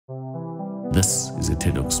This is a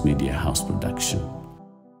Tedoex Media House production.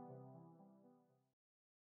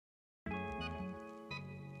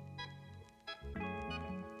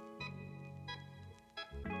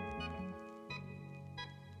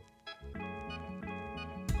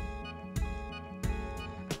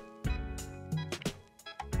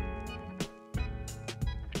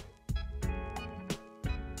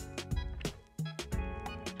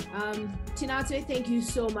 Tinatswe, thank you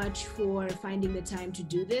so much for finding the time to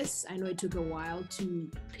do this. I know it took a while to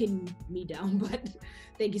pin me down, but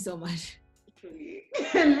thank you so much.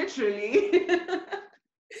 Literally.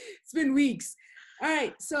 It's been weeks. All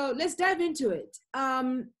right, so let's dive into it.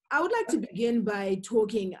 I would like to begin by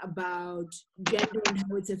talking about gender and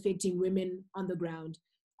how it's affecting women on the ground.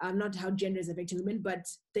 Not how gender is affecting women, but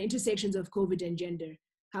the intersections of COVID and gender,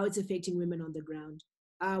 how it's affecting women on the ground.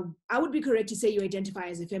 I would be correct to say you identify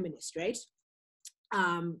as a feminist, right?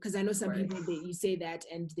 Because I know some people, you say that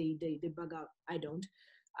and they bug out. I don't.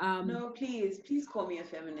 No, please call me a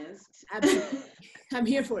feminist. Absolutely. I'm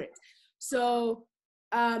here for it. So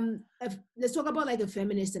let's talk about like a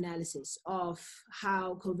feminist analysis of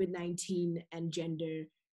how COVID-19 and gender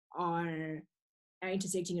are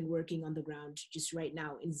intersecting and working on the ground just right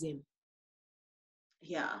now in Zim.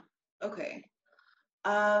 Yeah, okay.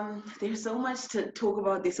 There's so much to talk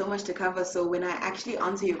about, there's so much to cover. So when I actually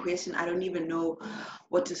answer your question, I don't even know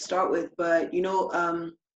what to start with. But, you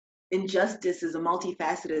know, injustice is a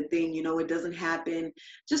multifaceted thing. You know, it doesn't happen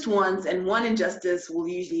just once, and one injustice will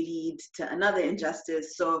usually lead to another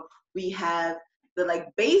injustice. So we have the like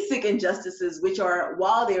basic injustices, which are,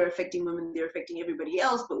 while they're affecting women, they're affecting everybody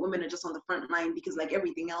else, but women are just on the front line because like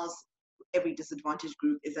everything else, every disadvantaged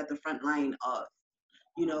group is at the front line of,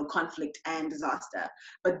 you know, conflict and disaster.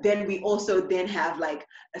 But then we also then have like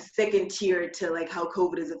a second tier to like how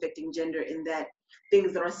COVID is affecting gender, in that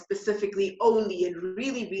things that are specifically only and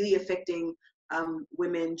really, really affecting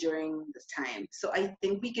women during this time. So I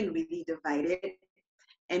think we can really divide it,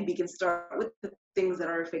 and we can start with the things that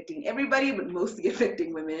are affecting everybody, but mostly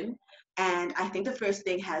affecting women. And I think the first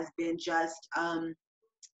thing has been just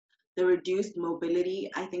the reduced mobility.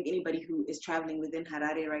 I think anybody who is traveling within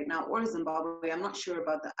Harare right now, or Zimbabwe, I'm not sure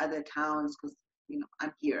about the other towns because, you know,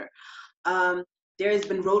 I'm here. There has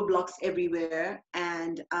been roadblocks everywhere,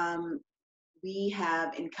 and we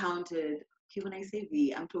have encountered, okay, when I say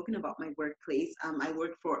we, I'm talking about my workplace. I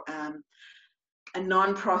work for a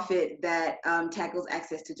nonprofit that tackles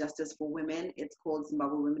access to justice for women. It's called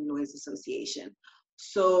Zimbabwe Women Lawyers Association.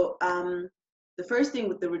 So the first thing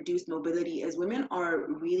with the reduced mobility is women are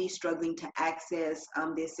really struggling to access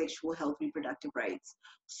their sexual health reproductive rights.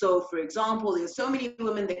 So for example, there's so many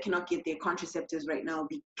women that cannot get their contraceptives right now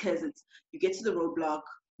because it's, you get to the roadblock,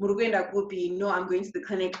 no, I'm going to the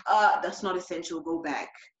clinic, that's not essential, go back.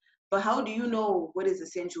 But how do you know what is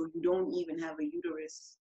essential? You don't even have a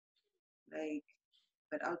uterus. Like,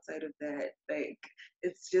 but outside of that, like,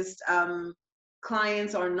 it's just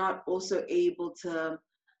clients are not also able to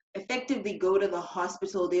effectively go to the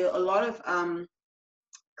hospital. There are a lot of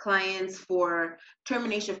clients for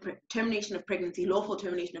termination of pregnancy, lawful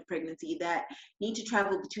termination of pregnancy, that need to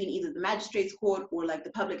travel between either the magistrate's court or like the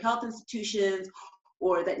public health institutions,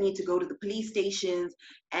 or that need to go to the police stations.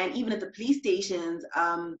 And even at the police stations,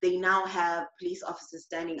 they now have police officers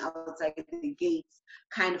standing outside the gates,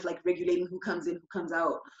 kind of like regulating who comes in, who comes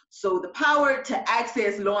out. So the power to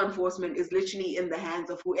access law enforcement is literally in the hands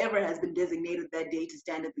of whoever has been designated that day to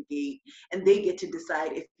stand at the gate, and they get to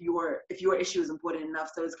decide if your issue is important enough.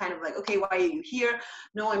 So it's kind of like, okay, why are you here?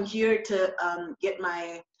 No, I'm here to get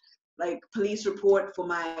my like police report for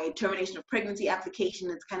my termination of pregnancy application.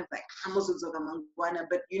 It's kind of like,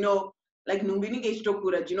 but you know, like, do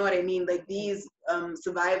you know what I mean? Like these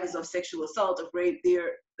survivors of sexual assault, of rape,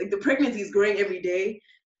 they're like, the pregnancy is growing every day,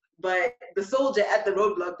 but the soldier at the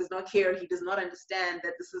roadblock does not care. He does not understand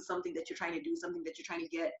that this is something that you're trying to do, something that you're trying to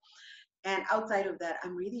get. And outside of that,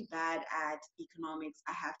 I'm really bad at economics.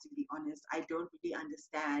 I have to be honest. I don't really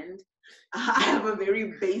understand. I have a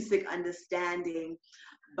very basic understanding,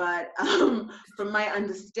 but from my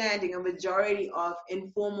understanding, a majority of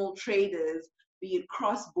informal traders, be it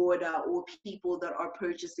cross-border or people that are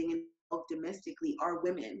purchasing domestically, are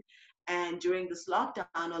women. And during this lockdown,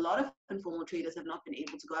 a lot of informal traders have not been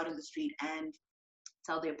able to go out on the street and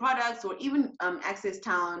sell their products, or even access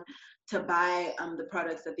town to buy the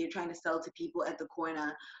products that they're trying to sell to people at the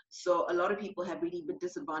corner. So a lot of people have really been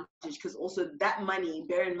disadvantaged, because also that money,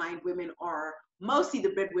 bear in mind, women are mostly the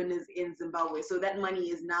breadwinners in Zimbabwe. So that money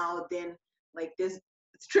is now then like this,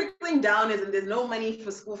 it's trickling down, and there's no money for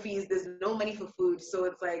school fees, there's no money for food. So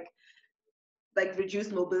it's like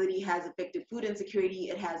reduced mobility has affected food insecurity.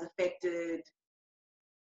 It has affected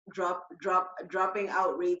dropping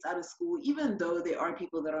out rates out of school, even though there are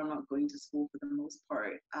people that are not going to school for the most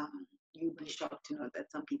part. You'd be shocked to know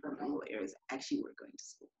that some people in rural areas actually were going to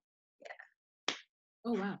school. Yeah.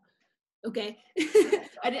 Oh, wow. Okay.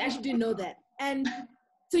 I actually didn't know that. And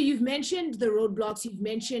so you've mentioned the roadblocks, you've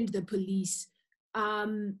mentioned the police.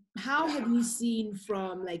 How have you seen,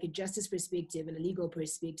 from like a justice perspective and a legal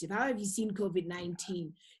perspective, how have you seen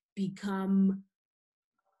COVID-19 become,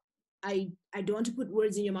 I don't want to put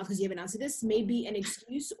words in your mouth because you haven't answered this, maybe an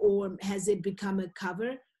excuse, or has it become a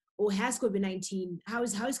cover? Or has COVID-19, how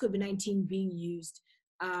is COVID-19 being used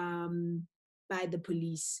by the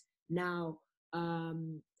police now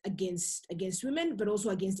against women, but also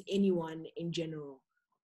against anyone in general?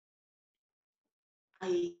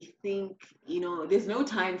 I think, there's no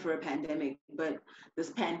time for a pandemic, but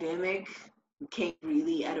this pandemic came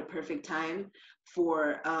really at a perfect time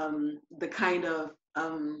for the kind of,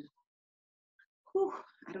 I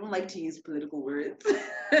don't like to use political words,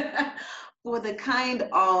 for the kind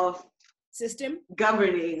of system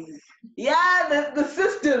governing. Yeah, the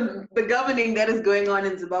system, the governing that is going on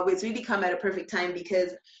in Zimbabwe. It's really come at a perfect time,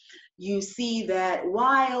 because you see that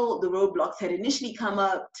while the roadblocks had initially come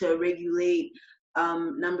up to regulate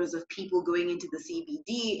numbers of people going into the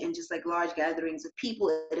CBD and just like large gatherings of people,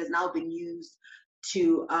 it has now been used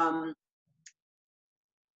to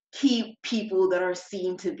keep people that are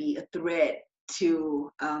seen to be a threat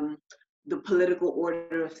to the political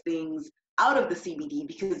order of things out of the CBD,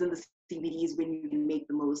 because in the CBD is when you can make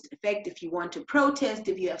the most effect. If you want to protest,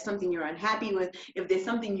 if you have something you're unhappy with, if there's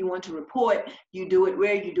something you want to report, you do it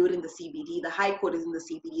where? You do it in the CBD. The High Court is in the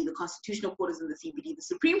CBD, the Constitutional Court is in the CBD, the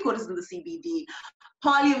Supreme Court is in the CBD,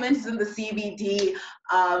 Parliament is in the CBD,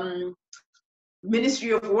 Ministry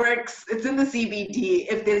of Works, it's in the CBD.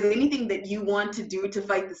 If there's anything that you want to do to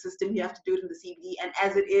fight the system, you have to do it in the CBD. And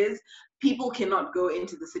as it is, people cannot go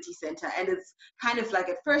into the city center. And it's kind of like,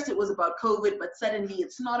 at first it was about COVID, but suddenly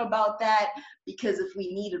it's not about that, because if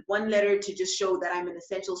we needed one letter to just show that I'm an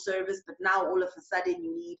essential service, but now all of a sudden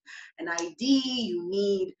you need an ID, you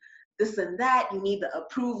need this and that, you need the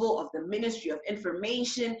approval of the Ministry of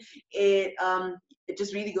Information. It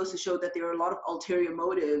just really goes to show that there are a lot of ulterior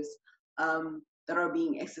motives that are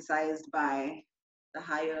being exercised by the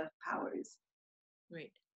higher powers.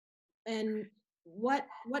 Right. And what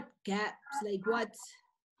gaps, like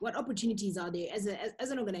what opportunities are there as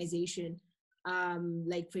an organization?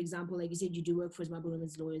 Like, for example, like you said, you do work for Zimbabwe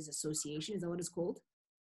Women's Lawyers Association. Is that what it's called?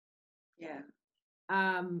 Yeah.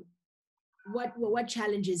 What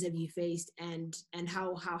challenges have you faced, and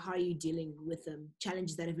how are you dealing with them?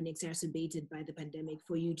 Challenges that have been exacerbated by the pandemic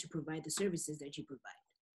for you to provide the services that you provide.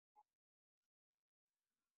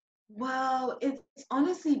 Well, it's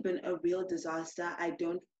honestly been a real disaster. I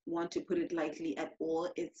don't want to put it lightly at all.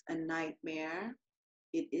 It's a nightmare.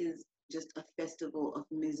 It is just a festival of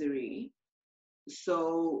misery.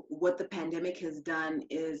 So what the pandemic has done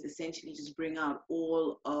is essentially just bring out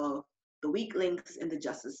all of the weak links in the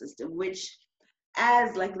justice system, which,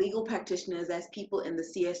 as like legal practitioners, as people in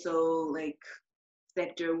the CSO like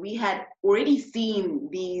sector, we had already seen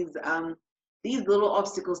these little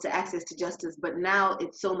obstacles to access to justice, but now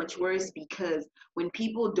it's so much worse, because when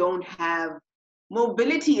people don't have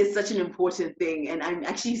mobility is such an important thing, and I'm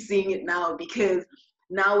actually seeing it now, because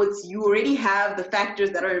now it's, you already have the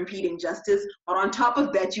factors that are impeding justice, but on top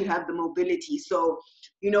of that you have the mobility. So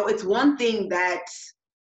it's one thing that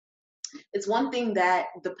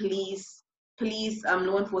the police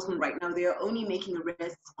law enforcement right now, they are only making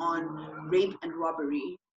arrests on rape and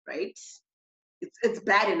robbery, right? It's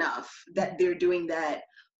bad enough that they're doing that,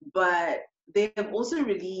 but they have also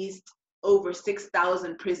released over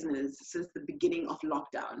 6,000 prisoners since the beginning of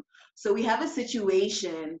lockdown. So we have a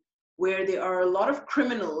situation where there are a lot of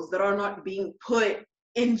criminals that are not being put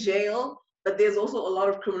in jail, but there's also a lot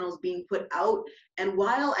of criminals being put out. And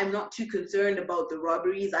while I'm not too concerned about the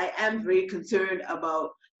robberies, I am very concerned about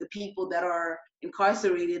the people that are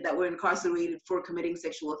incarcerated, that were incarcerated for committing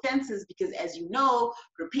sexual offenses, because as you know,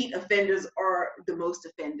 repeat offenders are the most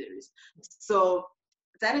offenders. So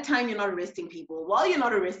it's at a time you're not arresting people. While you're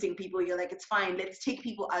not arresting people, you're like, it's fine, let's take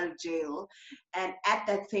people out of jail. And at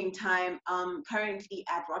that same time, currently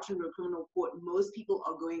at Rutendo Criminal Court, most people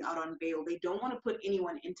are going out on bail. They don't want to put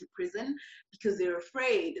anyone into prison because they're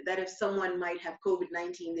afraid that if someone might have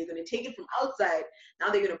COVID-19, they're going to take it from outside. Now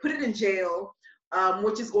they're going to put it in jail,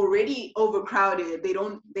 which is already overcrowded. They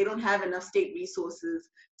don't have enough state resources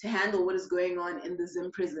to handle what is going on in the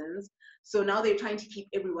Zim prisons. So now they're trying to keep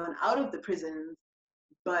everyone out of the prisons.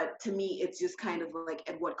 But to me, it's just kind of like,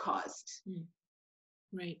 at what cost?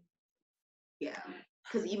 Right. Yeah.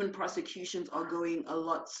 because even prosecutions are going a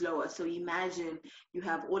lot slower. So imagine you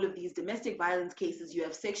have all of these domestic violence cases, you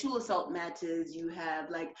have sexual assault matters, you have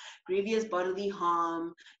like grievous bodily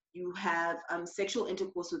harm, you have sexual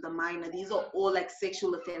intercourse with a minor. These are all like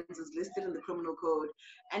sexual offenses listed in the criminal code.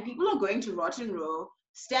 And people are going to Rotten Row,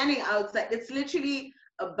 standing outside. It's literally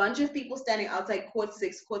a bunch of people standing outside Court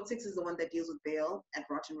 6. Court 6 is the one that deals with bail at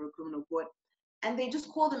Rotten Row Criminal Court. And they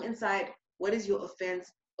just call them inside. What is your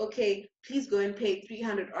offense? Okay, please go and pay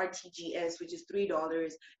 300 RTGS, which is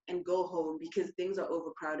 $3, and go home because things are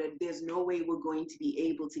overcrowded. There's no way we're going to be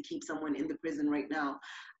able to keep someone in the prison right now.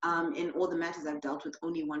 In all the matters I've dealt with,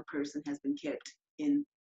 only one person has been kept inside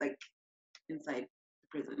the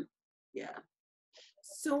prison. Yeah.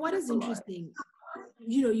 So what is interesting,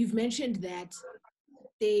 you've mentioned that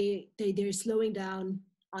they're slowing down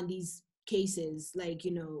on these cases, like,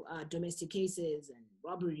 domestic cases and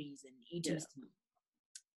robberies and etc. Yeah.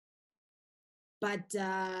 But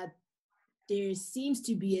there seems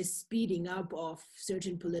to be a speeding up of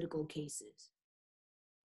certain political cases,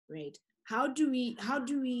 right? How do we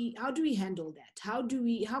handle that? How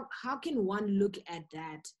can one look at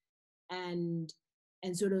that and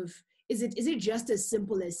sort of, is it just as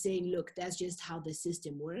simple as saying, look, that's just how the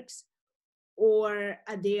system works? Or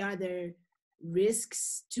are there other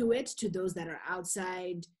risks to it, to those that are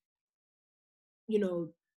outside?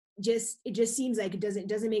 It just seems like it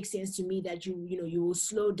doesn't make sense to me that you will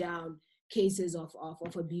slow down cases of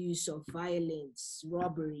abuse, of violence,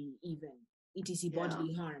 robbery, even etc.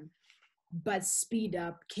 bodily harm, but speed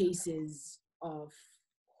up cases of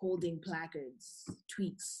holding placards,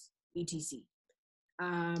 tweets, etc.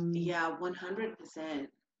 100%.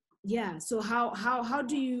 Yeah. So how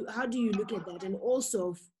do you look at that? And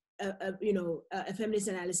also, a feminist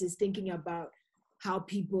analysis thinking about how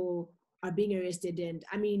people are being arrested. And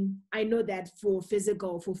I mean, I know that for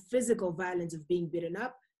physical violence of being beaten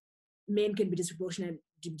up, men can be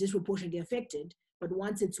disproportionately affected. But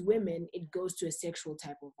once it's women, it goes to a sexual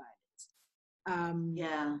type of violence.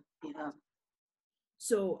 Yeah.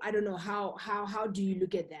 So I don't know, how do you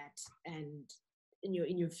look at that and in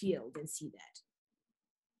your field and see that?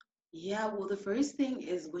 Yeah, well, the first thing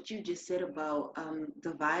is what you just said about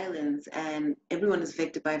the violence, and everyone is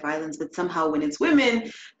affected by violence, but somehow when it's women,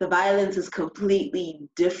 the violence is completely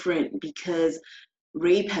different because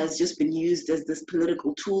rape has just been used as this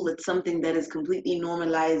political tool. It's something that is completely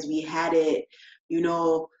normalized. We had it, in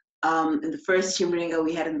the first Chimrenga,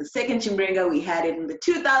 we had it in the second Chimrenga, we had it in the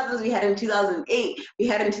 2000s, we had it in 2008, we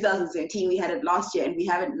had it in 2017, we had it last year, and we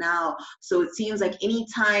have it now. So it seems like any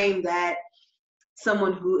time that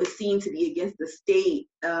someone who is seen to be against the state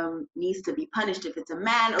needs to be punished. If it's a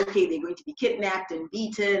man, okay, they're going to be kidnapped and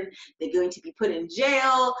beaten, they're going to be put in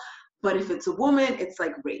jail. But if it's a woman, it's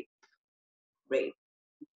like rape.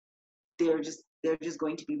 They're just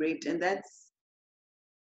going to be raped, and that's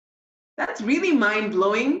really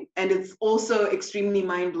mind-blowing. And it's also extremely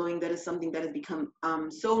mind-blowing that it's something that has become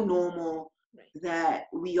so normal that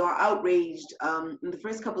we are outraged in the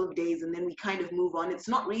first couple of days, and then we kind of move on. It's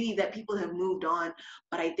not really that people have moved on,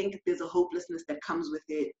 but I think there's a hopelessness that comes with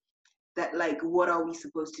it, that like, what are we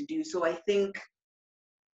supposed to do? So I think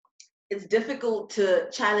it's difficult to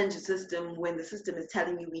challenge a system when the system is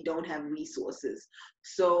telling you we don't have resources.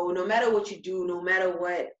 So no matter what you do, no matter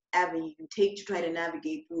what avenue you take to try to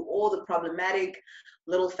navigate through all the problematic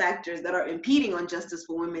little factors that are impeding on justice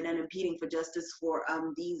for women and impeding for justice for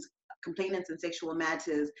these complainants in sexual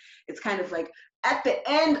matters, it's kind of like at the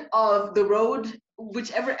end of the road,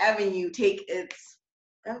 whichever avenue you take, it's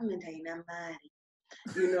government ain't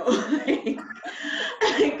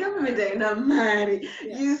government ain't money.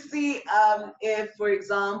 You see, if for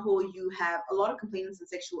example you have a lot of complainants in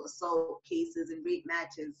sexual assault cases and rape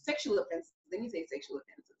matters, sexual offenses, let me say sexual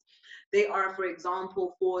offenses, they are, for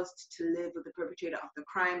example, forced to live with the perpetrator of the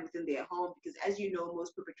crime within their home, because as you know,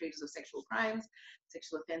 most perpetrators of sexual crimes,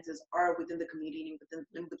 sexual offenses, are within the community,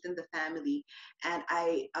 within the family. And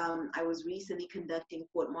I was recently conducting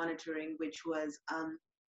court monitoring, which was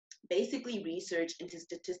basically research into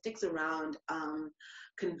statistics around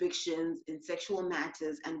convictions in sexual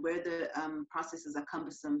matters and where the processes are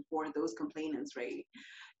cumbersome for those complainants, right?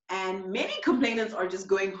 And many complainants are just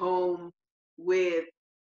going home with,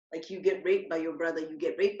 like, you get raped by your brother, you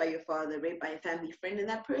get raped by your father, raped by a family friend, and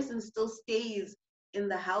that person still stays in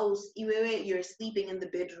the house. You're sleeping in the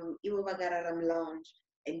bedroom, lounge,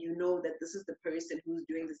 and you know that this is the person who's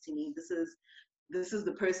doing this to me. This is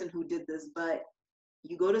the person who did this, but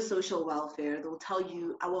you go to social welfare, they'll tell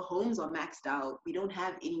you our homes are maxed out. We don't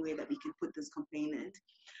have anywhere that we can put this complainant.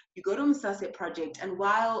 You go to Msase Project, and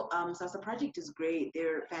while Msase Project is great,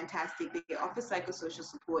 they're fantastic. They offer psychosocial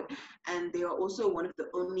support, and they are also one of the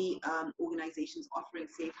only organizations offering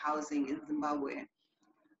safe housing in Zimbabwe.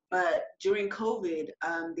 But during COVID,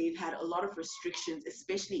 they've had a lot of restrictions,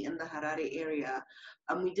 especially in the Harare area.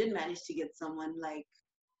 We did manage to get someone like,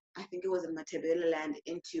 I think it was in Matebele land,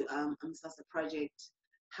 into Msasa Project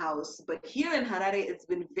house. But here in Harare, it's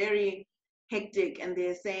been very hectic, and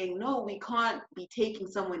they're saying, no, we can't be taking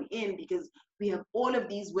someone in because we have all of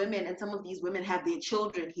these women, and some of these women have their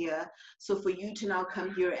children here. So for you to now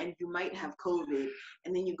come here and you might have COVID.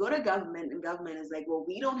 And then you go to government, and government is like, well,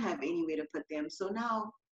 we don't have anywhere to put them. So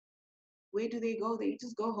now, where do they go? They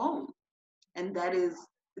just go home. And that is,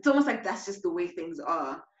 it's almost like that's just the way things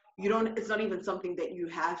are. You don't, it's not even something that you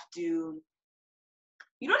have to,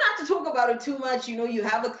 you don't have to talk about it too much. You know, you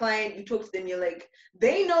have a client, you talk to them, you're like,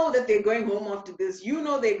 they know that they're going home after this. You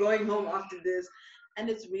know they're going home after this. And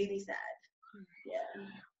it's really sad. Yeah.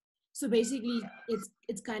 So basically,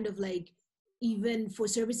 it's kind of like, even for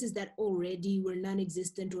services that already were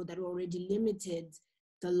non-existent or that were already limited,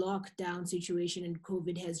 the lockdown situation and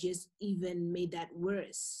COVID has just even made that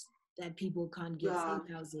worse, that people can't get safe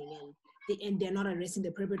housing, and they're not arresting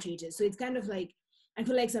the perpetrators. So it's kind of like, I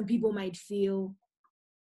feel like some people might feel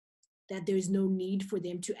that there is no need for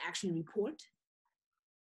them to actually report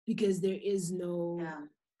because there is no,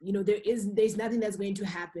 you know, there's nothing that's going to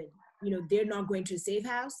happen. You know, they're not going to a safe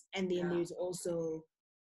house, and then there's also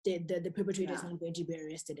the perpetrator is not going to be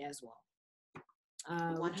arrested as well.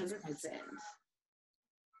 100%.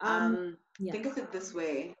 Think of it this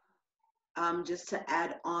way. Just to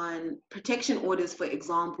add on, protection orders, for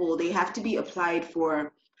example, they have to be applied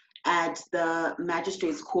for at the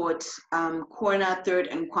magistrate's court, Corner,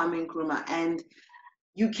 3rd, and Kwame Nkrumah, and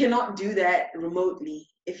you cannot do that remotely.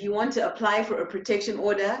 If you want to apply for a protection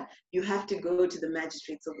order, you have to go to the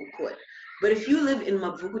magistrate's civil court. But if you live in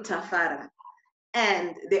Mavuku Tafara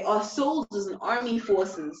and there are soldiers and army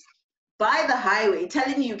forces by the highway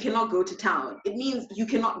telling you cannot go to town, it means you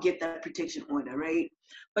cannot get that protection order, right?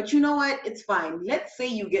 But you know what? It's fine. Let's say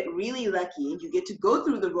you get really lucky and you get to go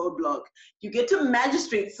through the roadblock. You get to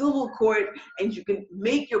magistrate civil court and you can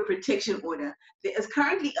make your protection order. There is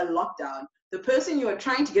currently a lockdown. The person you are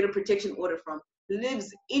trying to get a protection order from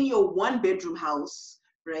lives in your 1-bedroom house,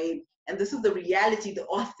 right? And this is the reality, the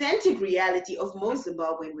authentic reality of most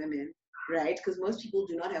Zimbabwean women, right? Because most people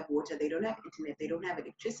do not have water, they don't have internet, they don't have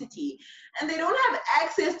electricity, and they don't have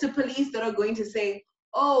access to police that are going to say,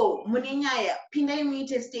 oh, Muninyaya, Pinay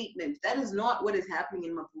meet a statement. That is not what is happening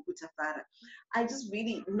in Mapuku Tafara. I just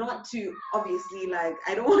really, not to, obviously, like,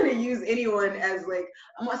 I don't want to use anyone as like,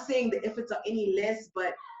 I'm not saying the efforts are any less,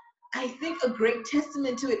 but I think a great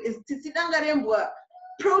testament to it is Tsidangarembwa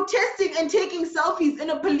protesting and taking selfies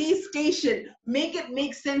in a police station. Make it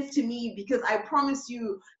make sense to me, because I promise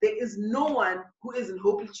you there is no one who is in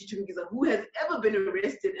Hopi Chichungiza who has ever been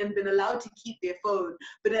arrested and been allowed to keep their phone,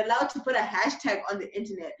 been allowed to put a hashtag on the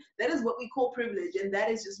internet. That is what we call privilege, and that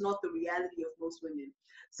is just not the reality of most women.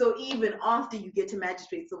 So even after you get to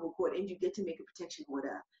magistrate civil court and you get to make a protection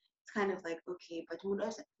order, it's kind of like, okay, but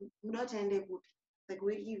like,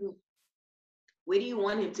 where do you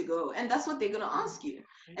want him to go? And that's what they're going to ask you.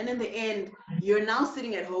 And in the end, you're now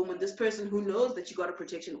sitting at home with this person who knows that you got a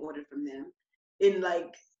protection order from them in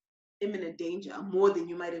like imminent danger, more than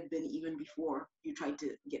you might have been even before you tried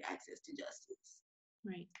to get access to justice.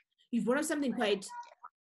 Right. You've brought up something quite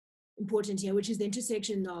important here, which is the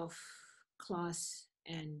intersection of class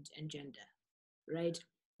and gender, right?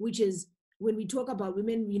 Which is, when we talk about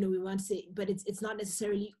women, you know, we want to say, but it's not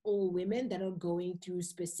necessarily all women that are going through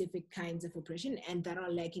specific kinds of oppression and that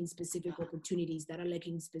are lacking specific opportunities, that are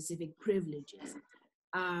lacking specific privileges.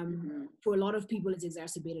 For a lot of people, it's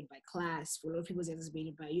exacerbated by class. For a lot of people, it's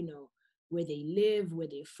exacerbated by, you know, where they live, where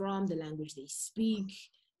they're from, the language they speak,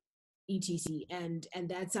 etc. And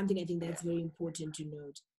that's something I think that's very important to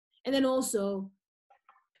note. And then also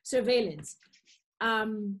surveillance.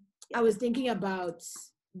 I was thinking about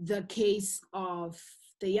the case of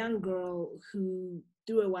the young girl who,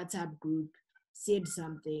 through a WhatsApp group, said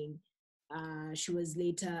something. She was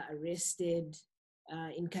later arrested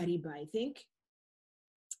in Kariba, I think,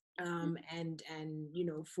 and you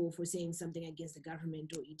know, for saying something against the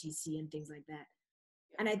government or etc. and things like that.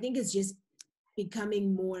 And I think it's just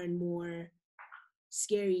becoming more and more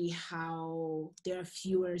scary how there are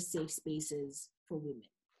fewer safe spaces for women.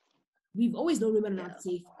 We've always known women are not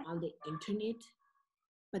safe on the internet,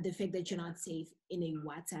 but the fact that you're not safe in a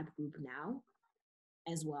WhatsApp group now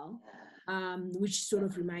as well, which sort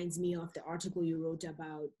of reminds me of the article you wrote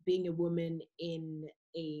about being a woman in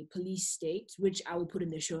a police state, which I will put in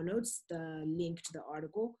the show notes, the link to the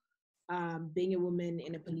article, being a woman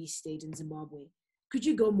in a police state in Zimbabwe. Could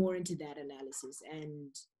you go more into that analysis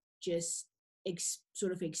and just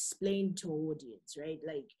sort of explain to our audience, right?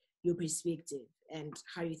 Like your perspective and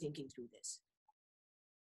how you're thinking through this.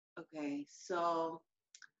 Okay, so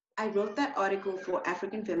I wrote that article for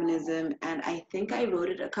African Feminism, and I think I wrote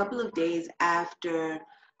it a couple of days after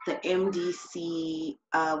the MDC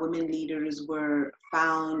women leaders were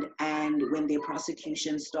found and when their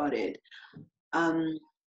prosecution started.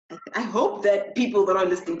 I hope that people that are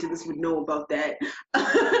listening to this would know about that.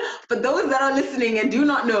 For those that are listening and do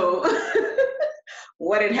not know,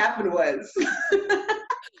 what had happened was,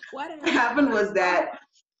 what happened was that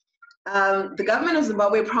the government of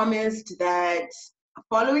Zimbabwe promised that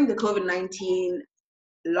following the COVID-19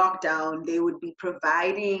 lockdown, they would be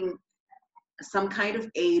providing some kind of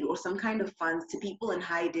aid or some kind of funds to people in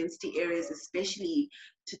high density areas, especially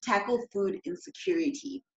to tackle food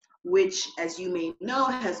insecurity, which, as you may know,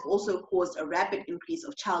 has also caused a rapid increase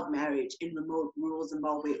of child marriage in remote rural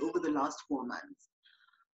Zimbabwe over the last 4 months.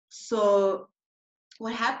 So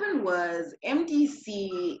what happened was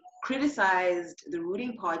MDC criticized the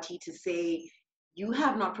ruling party to say, you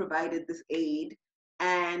have not provided this aid,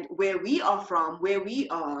 and where we are from, where we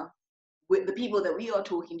are, with the people that we are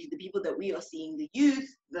talking to, the people that we are seeing, the youth,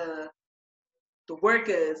 the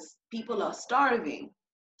workers, people are starving.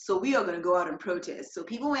 So we are going to go out and protest. So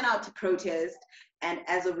people went out to protest, and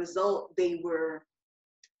as a result, they were,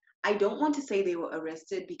 I don't want to say they were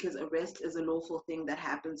arrested, because arrest is a lawful thing that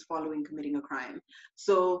happens following committing a crime.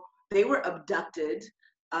 So they were abducted.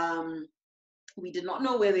 We did not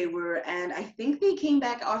know where they were, and I think they came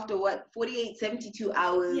back after 48, 72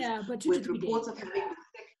 hours, but with reports of having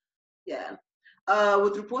been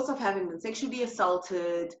with reports of having been sexually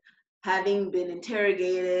assaulted, having been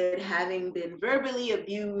interrogated, having been verbally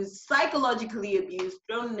abused, psychologically abused,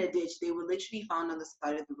 thrown in a ditch. They were literally found on the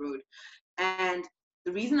side of the road. And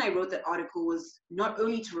the reason I wrote that article was not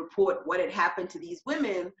only to report what had happened to these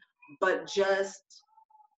women, but just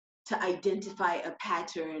to identify a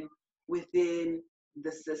pattern within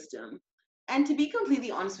the system. And to be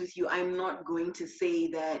completely honest with you, I'm not going to say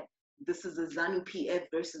that this is a ZANU-PF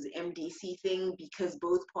versus MDC thing, because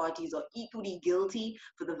both parties are equally guilty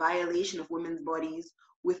for the violation of women's bodies,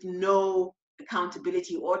 with no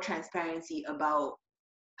accountability or transparency about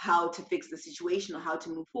how to fix the situation or how to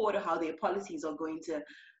move forward, or how their policies are going to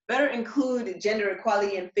better include gender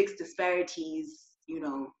equality and fix disparities,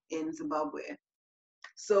 in Zimbabwe.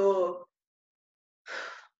 So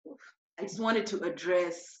I just wanted to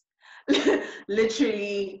address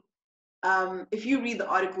literally, if you read the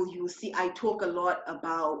article, you will see I talk a lot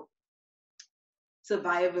about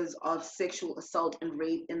survivors of sexual assault and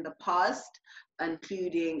rape in the past,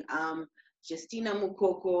 including Justina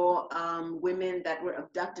Mukoko, women that were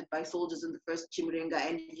abducted by soldiers in the first Chimurenga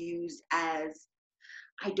and used as,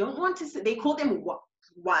 I don't want to say, they call them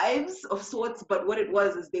wives of sorts, but what it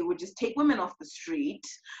was is they would just take women off the street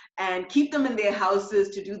and keep them in their houses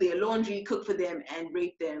to do their laundry, cook for them, and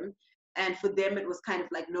rape them. And for them, it was kind of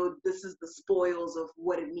like, no, this is the spoils of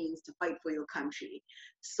what it means to fight for your country.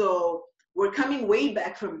 So we're coming way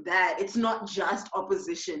back from that. It's not just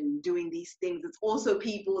opposition doing these things. It's also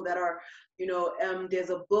people that are, there's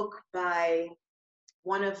a book by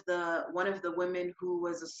one of the women who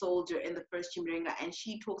was a soldier in the first Chimurenga, and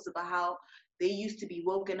she talks about how they used to be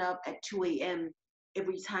woken up at 2 a.m.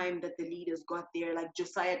 every time that the leaders got there, like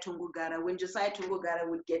Josiah Tungugara. When Josiah Tungugara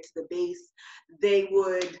would get to the base, they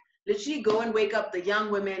would literally go and wake up the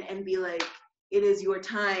young women and be like, it is your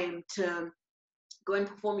time to go and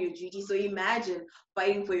perform your duty. So imagine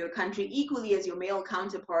fighting for your country equally as your male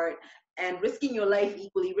counterpart and risking your life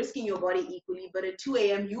equally, risking your body equally. But at 2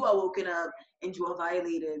 a.m., you are woken up and you are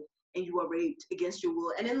violated and you are raped against your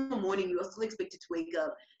will. And in the morning, you are still expected to wake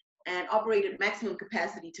up and operate at maximum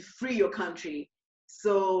capacity to free your country.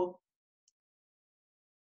 So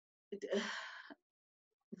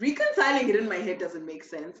reconciling it in my head doesn't make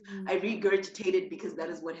sense. I regurgitate it because that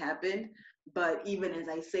is what happened. But even as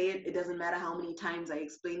I say it, it doesn't matter how many times I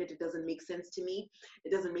explain it, it doesn't make sense to me.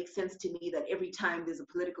 It doesn't make sense to me that every time there's a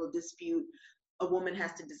political dispute, a woman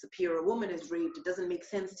has to disappear, a woman is raped. It doesn't make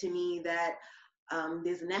sense to me that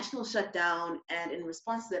there's a national shutdown, and in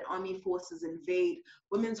response to that, army forces invade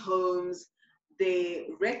women's homes, they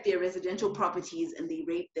wreck their residential properties, and they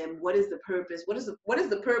rape them. What is the purpose? What is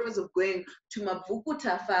the purpose of going to Mavuku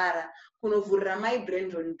Tafara, kunovurira my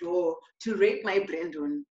Brandon door, to rape my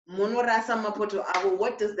Brandon? Monorasa Mapoto Abo,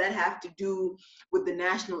 what does that have to do with the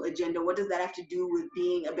national agenda? What does that have to do with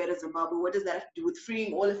being a better Zimbabwe? What does that have to do with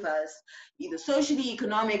freeing all of us, either socially,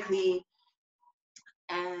 economically,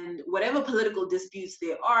 and whatever political disputes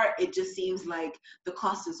there are? It just seems like the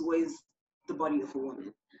cost is always the body of a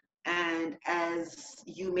woman. And as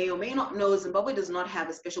you may or may not know, Zimbabwe does not have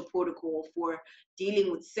a special protocol for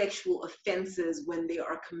dealing with sexual offenses when they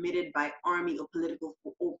are committed by army or political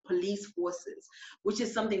or police forces, which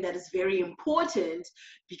is something that is very important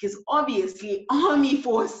because obviously army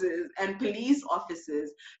forces and police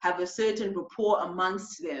officers have a certain rapport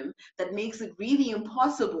amongst them that makes it really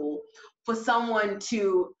impossible for someone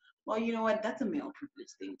to, well, you know what, that's a male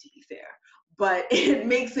privilege thing, to be fair, but it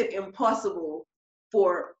makes it impossible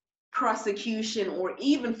for prosecution or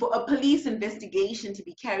even for a police investigation to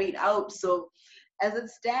be carried out. So as it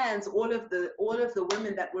stands, all of the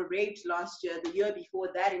women that were raped last year, the year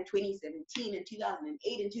before that, in 2017, in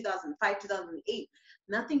 2008, in 2005, 2008,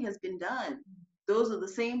 nothing has been done. Those are the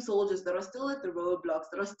same soldiers that are still at the roadblocks,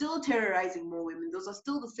 that are still terrorizing more women. Those are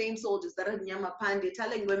still the same soldiers that are Nyamapande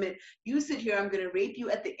telling women, you sit here, I'm going to rape you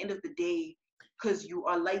at the end of the day because you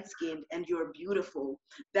are light-skinned and you're beautiful.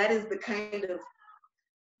 That is the kind of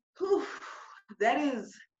that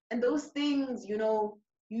is, and those things, you know,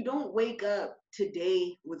 you don't wake up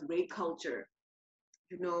today with rape culture.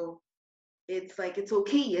 You know, it's like it's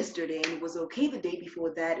okay yesterday and it was okay the day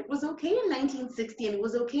before that. It was okay in 1960 and it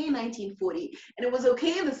was okay in 1940 and it was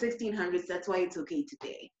okay in the 1600s. That's why it's okay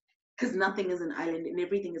today, because nothing is an island and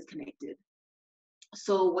everything is connected.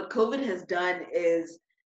 So what COVID has done is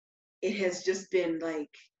it has just been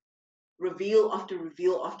like reveal after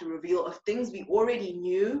reveal after reveal of things we already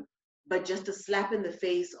knew, but just a slap in the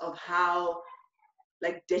face of how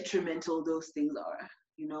like detrimental those things are,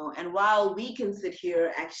 you know. And while we can sit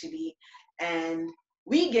here actually and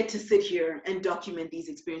we get to sit here and document these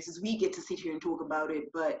experiences, we get to sit here and talk about it,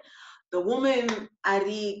 but the woman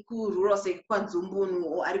ari ku Rurose Kwanzumbunu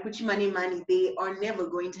or ari ku Chimanimani, they are never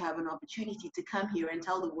going to have an opportunity to come here and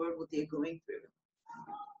tell the world what they're going through.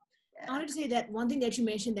 I wanted to say that one thing that you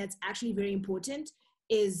mentioned that's actually very important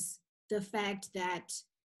is the fact that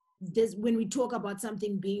this, when we talk about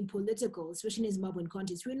something being political, especially in Zimbabwean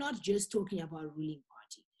context, we're not just talking about a ruling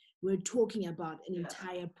party. We're talking about an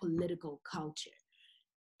entire political culture.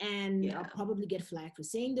 And I'll probably get flagged for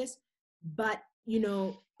saying this, but you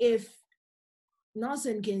know, if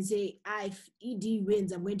Nelson can say, if ED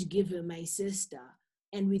wins, I'm going to give her my sister,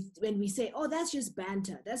 and when we say, oh, that's just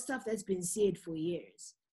banter, that's stuff that's been said for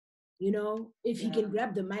years. You know, if he can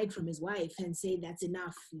grab the mic from his wife and say, that's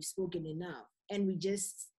enough, you've spoken enough, and we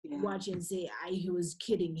just watch and say, he was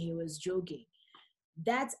kidding, he was joking.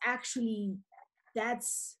 That's actually,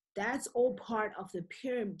 that's all part of the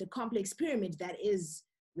pyramid, the complex pyramid that is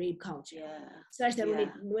rape culture. Such that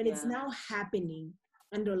when it's now happening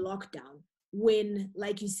under lockdown, when,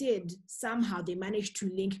 like you said, somehow they managed to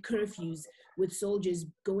link curfews with soldiers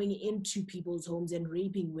going into people's homes and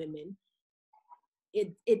raping women,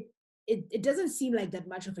 it doesn't seem like that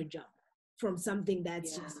much of a jump from something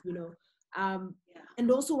that's just, you know,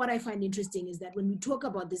 and also what I find interesting is that when we talk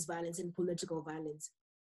about this violence and political violence,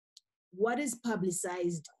 what is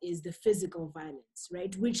publicized is the physical violence,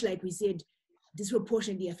 right? Which, like we said,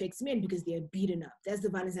 disproportionately affects men because they are beaten up. That's the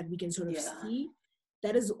violence that we can sort of see.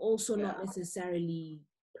 That is also not necessarily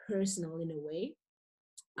personal in a way.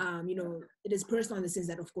 You know, it is personal in the sense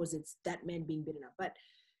that, of course, it's that man being beaten up, but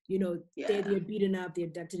you know, they're beaten up, they're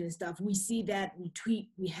abducted and stuff. We see that, we tweet,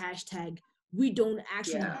 we hashtag. We don't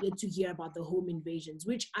actually get to hear about the home invasions,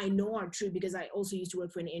 which I know are true because I also used to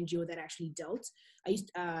work for an NGO that actually dealt. I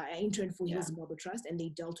interned for Heal Zimbabwe Trust, and they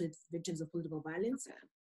dealt with victims of political violence.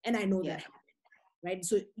 And I know that happened, right?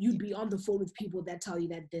 So you'd be on the phone with people that tell you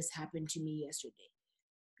that this happened to me yesterday.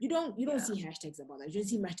 You don't see hashtags about that. You don't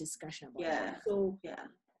see much discussion about that. So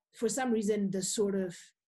for some reason, the sort of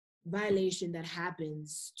violation that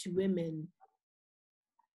happens to women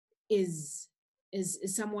is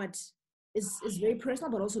somewhat is very personal,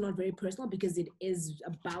 but also not very personal because it is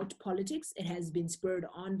about politics. It has been spurred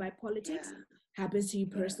on by politics. Happens to you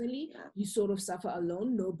personally, you sort of suffer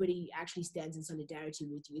alone. Nobody actually stands in solidarity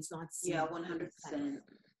with you. It's not seen. 100%.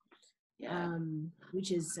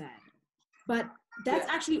 Which is sad. But that's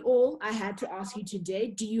actually all I had to ask you today.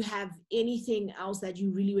 Do you have anything else that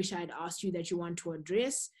you really wish I had asked you that you want to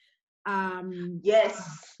address?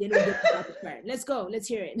 Yes. Then we'll get to rapid fire. Let's go. Let's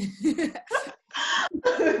hear it.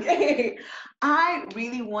 Okay. I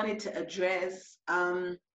really wanted to address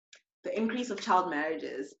the increase of child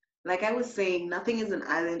marriages. like I was saying, nothing is an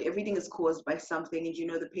island. Everything is caused by something. And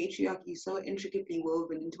the patriarchy is so intricately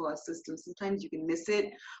woven into our system. Sometimes you can miss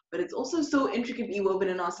it, but it's also so intricately woven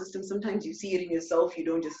in our system. Sometimes you see it in yourself. You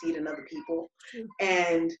don't just see it in other people.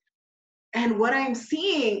 And what I'm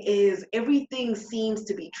seeing is everything seems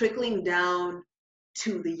to be trickling down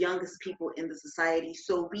to the youngest people in the society.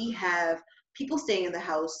 So we have people staying in the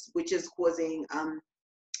house, which is causing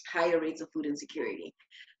higher rates of food insecurity.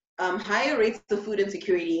 Higher rates of food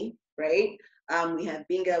insecurity, right? We have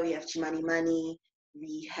Binga, we have Chimani Mani,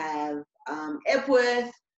 we have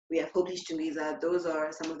Epworth, we have Hope's Chungiza. Those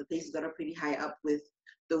are some of the places that are pretty high up with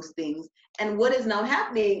those things. And what is now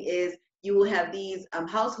happening is you will have these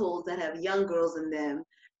households that have young girls in them,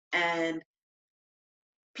 and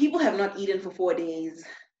people have not eaten for 4 days.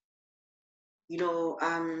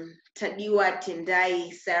 Tadiwa,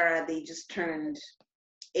 Tendai, Sarah, they just turned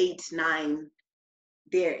 8, 9.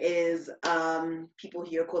 There is people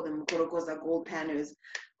here call them Korokoza gold panners,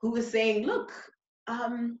 who is saying, look,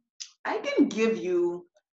 I can give you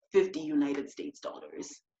 50 United States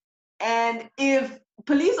dollars. And if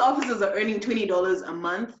police officers are earning $20 a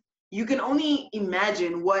month, you can only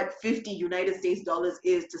imagine what 50 United States dollars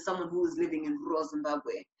is to someone who is living in rural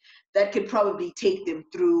Zimbabwe. That could probably take them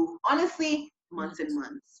through, honestly, months and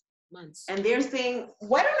months. And they're saying,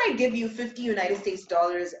 why don't I give you 50 United States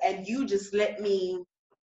dollars and you just let me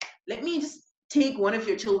just take one of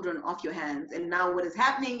your children off your hands. And now what is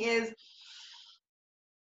happening is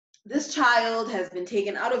this child has been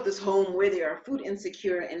taken out of this home where they are food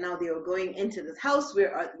insecure, and now they are going into this house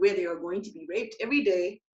where they are going to be raped every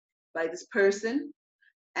day by this person.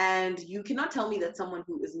 And you cannot tell me that someone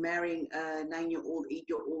who is marrying a 9-year-old,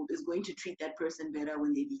 8-year-old is going to treat that person better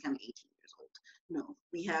when they become 18 years old. No,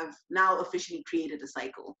 we have now officially created a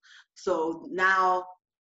cycle. So now,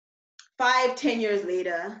 5, 10 years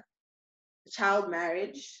later, child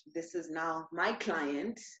marriage, this is now my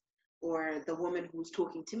client, or the woman who's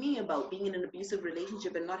talking to me about being in an abusive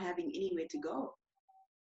relationship and not having anywhere to go,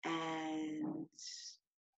 and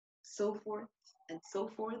so forth and so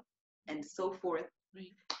forth and so forth.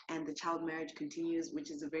 Right. And the child marriage continues, which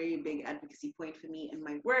is a very big advocacy point for me in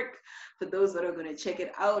my work. For those that are going to check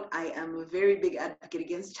it out, I am a very big advocate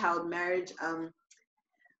against child marriage.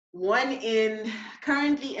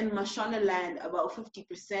 Currently in Mashona land, about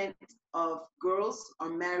 50% of girls are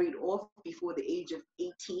married off before the age of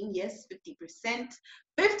 18. Yes, 50%.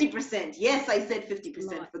 50%. Yes, I said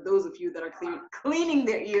 50%. For those of you that are cleaning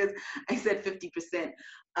their ears, I said 50%.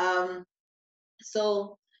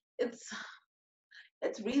 So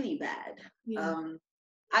it's really bad. Yeah.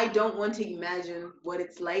 I don't want to imagine what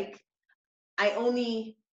it's like. I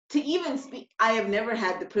have never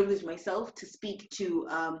had the privilege myself to speak to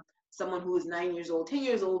someone who is 9 years old, 10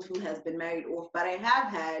 years old, who has been married off, but I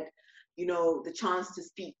have had, the chance to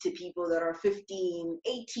speak to people that are 15,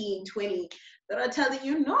 18, 20, that are telling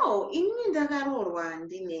you, no, ini ndakarorwa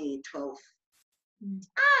ndine 12.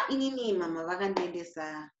 Inini mama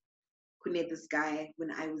vakandendesa kune this guy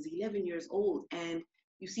when I was 11 years old. And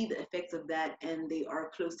you see the effects of that, and they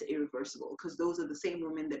are close to irreversible, because those are the same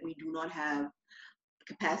women that we do not have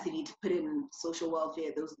capacity to put in social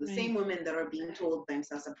welfare. Those are the same women that are being told by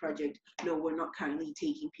Msasa Project, no, we're not currently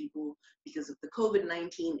taking people because of the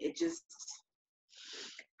COVID-19. It's just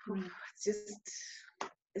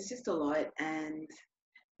a lot. And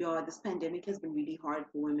this pandemic has been really hard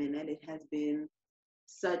for women, and it has been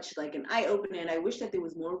such like an eye-opener, and I wish that there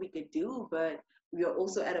was more we could do, but we are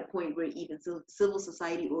also at a point where even civil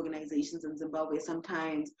society organizations in Zimbabwe,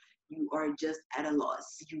 sometimes you are just at a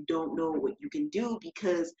loss. You don't know what you can do,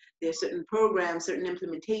 because there are certain programs, certain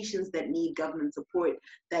implementations that need government support,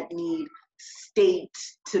 that need state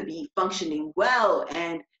to be functioning well.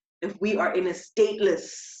 And if we are in a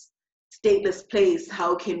stateless place,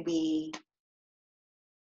 how can we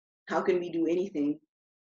do anything?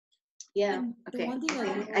 Yeah. Okay.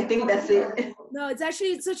 I think that's it. No, it's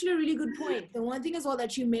such a really good point. The one thing as well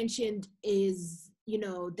that you mentioned is,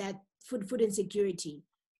 that food insecurity.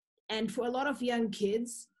 And for a lot of young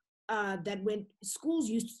kids, some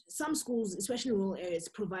schools, especially in rural areas,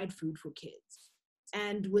 provide food for kids.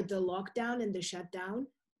 And with the lockdown and the shutdown,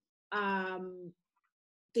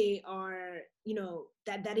 they are,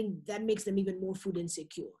 that makes them even more food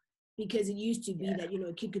insecure, because it used to be that,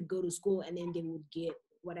 a kid could go to school and then they would get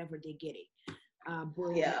whatever they're getting,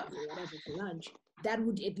 boiled eggs or whatever for lunch. That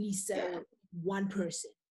would at least settle one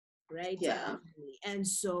person, right? Yeah. And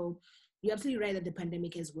so you're absolutely right that the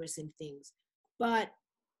pandemic has worsened things. But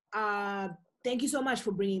thank you so much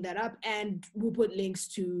for bringing that up. And we'll put links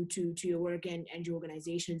to your work and your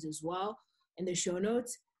organizations as well in the show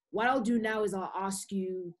notes. what I'll do now is I'll ask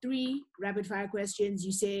you 3 rapid fire questions.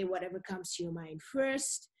 You say whatever comes to your mind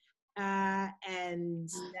first, and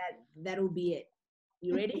that'll be it.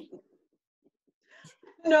 You ready?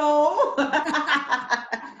 No.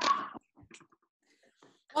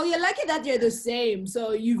 Oh, you're lucky that they're the same.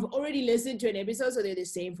 So you've already listened to an episode, so they're the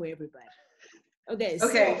same for everybody. Okay.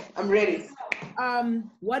 Okay, so, I'm ready.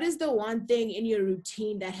 What is the one thing in your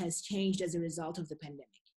routine that has changed as a result of the pandemic?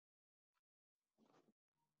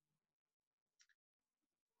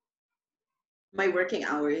 My working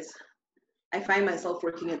hours. I find myself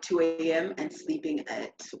working at 2 a.m. and sleeping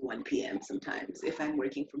at 1 p.m. sometimes if I'm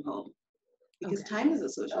working from home. Because time is a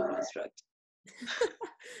social construct.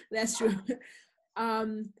 That's true.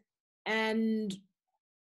 And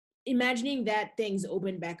imagining that things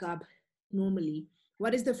open back up normally,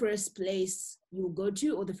 what is the first place you will go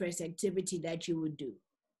to or the first activity that you would do?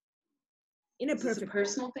 In a Is this perfect a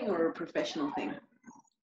personal thing or a professional thing?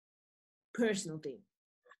 Personal thing.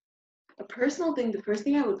 A personal thing, the first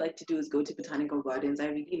thing I would like to do is go to Botanical Gardens. I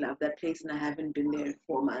really love that place and I haven't been there in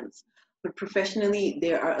 4 months. But professionally,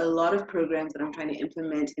 there are a lot of programs that I'm trying to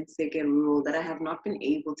implement in Seke Rural that I have not been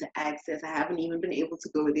able to access. I haven't even been able to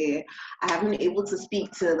go there. I haven't been able to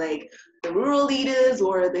speak to like the rural leaders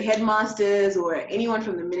or the headmasters or anyone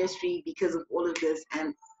from the ministry because of all of this.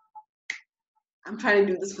 And I'm trying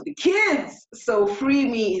to do this for the kids. So free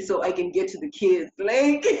me so I can get to the kids.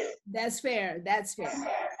 Like That's fair. That's fair.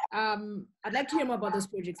 I'd like to hear more about those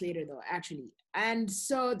projects later though, actually. And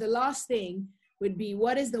so the last thing would be,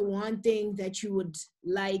 what is the one thing that you would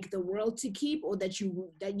like the world to keep or that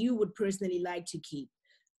you would personally like to keep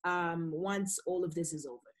once all of this is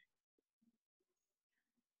over?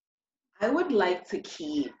 I would like to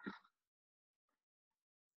keep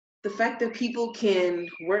the fact that people can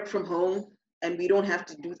work from home and we don't have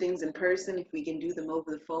to do things in person if we can do them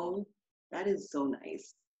over the phone. That is so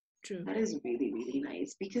nice. True. That is really, really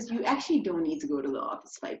nice because you actually don't need to go to the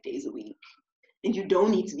office 5 days a week. And you don't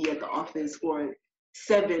need to be at the office for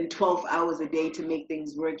 7, 12 hours a day to make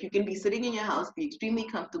things work. You can be sitting in your house, be extremely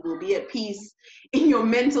comfortable, be at peace in your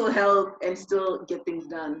mental health and still get things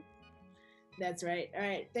done. That's right. All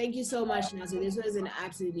right. Thank you so much, Nasu. This was an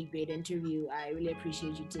absolutely great interview. I really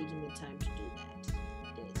appreciate you taking the time to do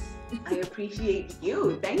that. I appreciate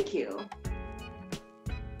you. Thank you.